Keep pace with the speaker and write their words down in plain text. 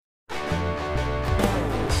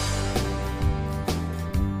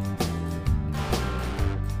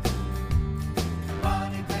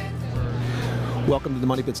Welcome to the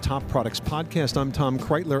Money Pits Top Products Podcast. I'm Tom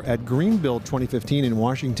Kreitler at Greenbuild 2015 in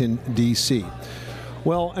Washington, D.C.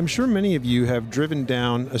 Well, I'm sure many of you have driven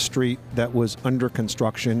down a street that was under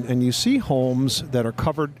construction and you see homes that are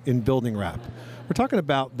covered in building wrap. We're talking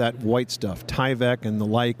about that white stuff, Tyvek and the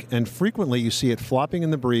like, and frequently you see it flopping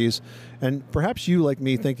in the breeze, and perhaps you, like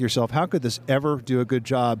me, think to yourself, how could this ever do a good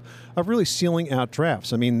job of really sealing out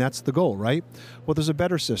drafts? I mean, that's the goal, right? Well, there's a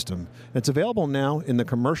better system. It's available now in the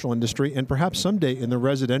commercial industry and perhaps someday in the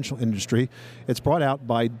residential industry. It's brought out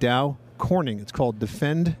by Dow Corning. It's called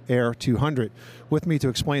DefendAir 200. With me to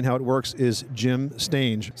explain how it works is Jim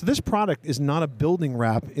Stange. So this product is not a building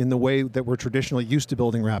wrap in the way that we're traditionally used to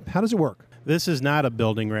building wrap. How does it work? This is not a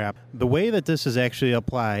building wrap. The way that this is actually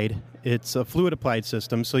applied, it's a fluid applied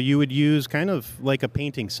system, so you would use kind of like a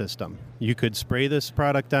painting system. You could spray this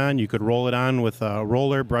product on, you could roll it on with a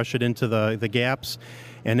roller, brush it into the gaps,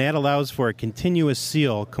 and that allows for a continuous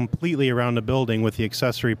seal completely around the building with the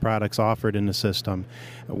accessory products offered in the system,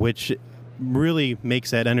 which really makes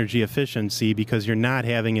that energy efficiency because you're not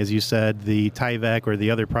having, as you said, the Tyvek or the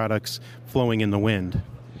other products flowing in the wind.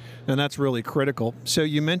 And that's really critical. So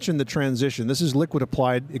you mentioned the transition. This is liquid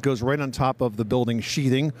applied. It goes right on top of the building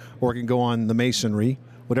sheathing, or it can go on the masonry,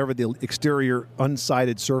 whatever the exterior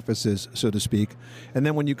unsided surface is, so to speak. And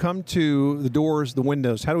then when you come to the doors, the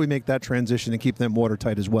windows, how do we make that transition and keep them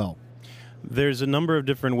watertight as well? There's a number of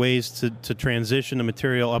different ways to transition a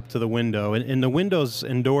material up to the window. And the windows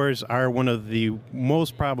and doors are one of the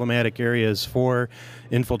most problematic areas for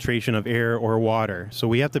infiltration of air or water. So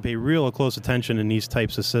we have to pay real close attention in these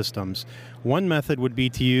types of systems. One method would be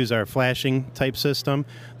to use our flashing type system.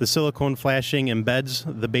 The silicone flashing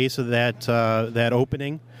embeds the base of that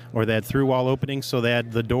opening or that through-wall opening so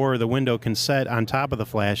that the door or the window can set on top of the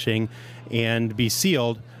flashing and be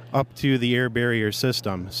sealed up to the air barrier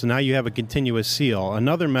system. So now you have a continuous seal.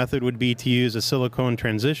 Another method would be to use a silicone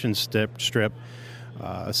transition strip,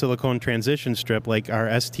 like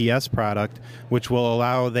our STS product, which will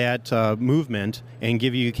allow that movement and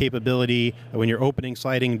give you capability when you're opening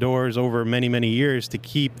sliding doors over many, many years to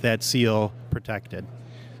keep that seal protected.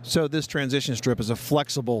 So this transition strip is a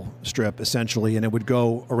flexible strip, essentially, and it would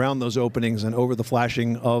go around those openings and over the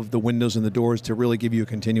flashing of the windows and the doors to really give you a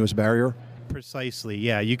continuous barrier? Precisely,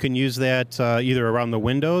 yeah. You can use that either around the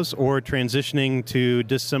windows or transitioning to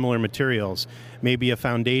dissimilar materials. Maybe a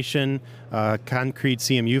foundation, concrete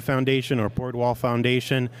CMU foundation or poured wall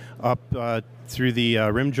foundation up through the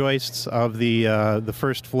rim joists of the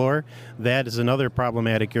first floor. That is another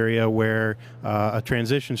problematic area where a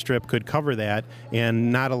transition strip could cover that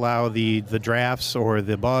and not allow the drafts or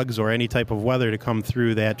the bugs or any type of weather to come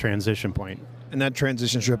through that transition point. And that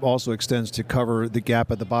transition strip also extends to cover the gap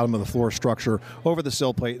at the bottom of the floor structure over the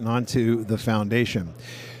sill plate and onto the foundation.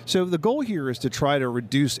 So the goal here is to try to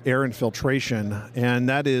reduce air infiltration, and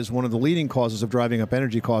that is one of the leading causes of driving up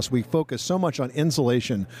energy costs. We focus so much on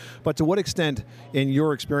insulation, but to what extent, in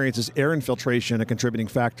your experience, is air infiltration a contributing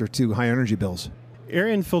factor to high energy bills? Air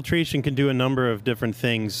infiltration can do a number of different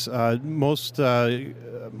things. Most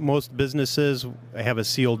businesses have a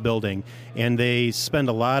sealed building, and they spend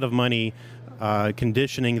a lot of money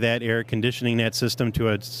conditioning that air, conditioning that system to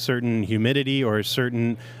a certain humidity or a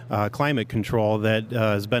certain climate control that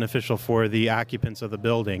is beneficial for the occupants of the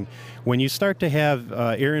building. When you start to have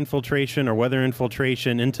air infiltration or weather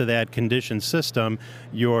infiltration into that conditioned system,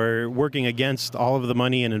 you're working against all of the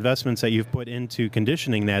money and investments that you've put into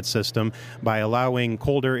conditioning that system by allowing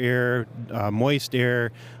colder air, moist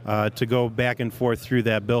air to go back and forth through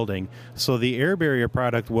that building. So the air barrier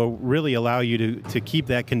product will really allow you to keep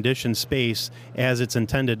that conditioned space as it's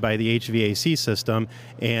intended by the HVAC system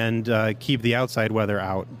and keep the outside weather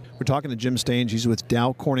out. We're talking to Jim Stange. He's with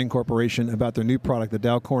Dow Corning Corporation about their new product, the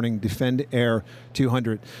Dow Corning DefendAir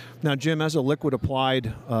 200. Now, Jim, as a liquid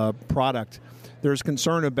applied product, there's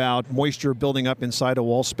concern about moisture building up inside a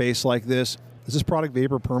wall space like this. Is this product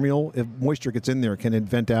vapor permeable? If moisture gets in there, can it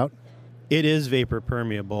vent out? It is vapor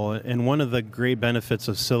permeable, and one of the great benefits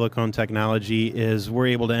of silicone technology is we're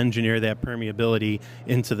able to engineer that permeability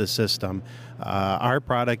into the system. Our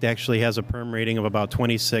product actually has a perm rating of about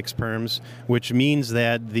 26 perms, which means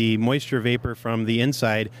that the moisture vapor from the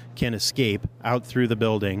inside can escape out through the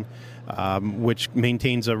building, which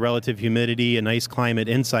maintains a relative humidity, a nice climate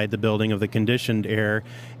inside the building of the conditioned air,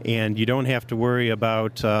 and you don't have to worry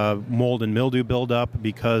about mold and mildew buildup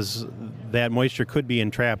because that moisture could be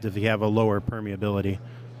entrapped if you have a lower permeability.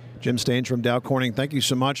 Jim Stange from Dow Corning, thank you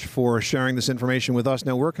so much for sharing this information with us.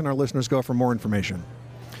 Now, where can our listeners go for more information?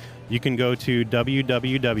 You can go to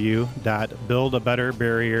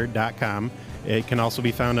www.buildabetterbarrier.com. It can also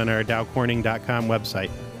be found on our dowcorning.com website.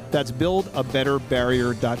 That's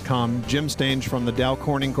buildabetterbarrier.com. Jim Stange from the Dow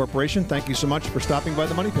Corning Corporation, thank you so much for stopping by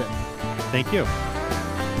the Money Pit. Thank you.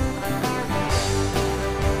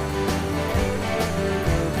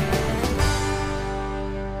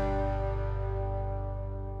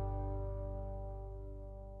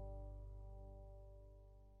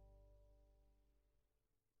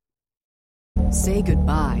 Say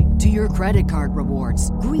goodbye to your credit card rewards.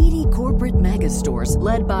 Greedy corporate mega stores,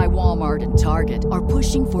 led by Walmart and Target, are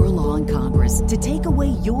pushing for a law in Congress to take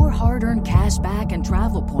away your hard-earned cash back and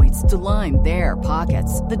travel points to line their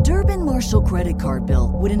pockets. The Durbin-Marshall credit card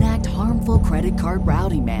bill would enact harmful credit card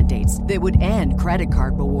routing mandates that would end credit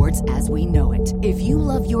card rewards as we know it. If you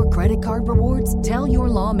love your credit card rewards, tell your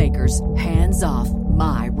lawmakers, hands off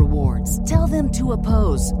my rewards. Tell them to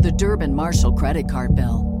oppose the Durbin-Marshall credit card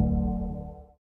bill.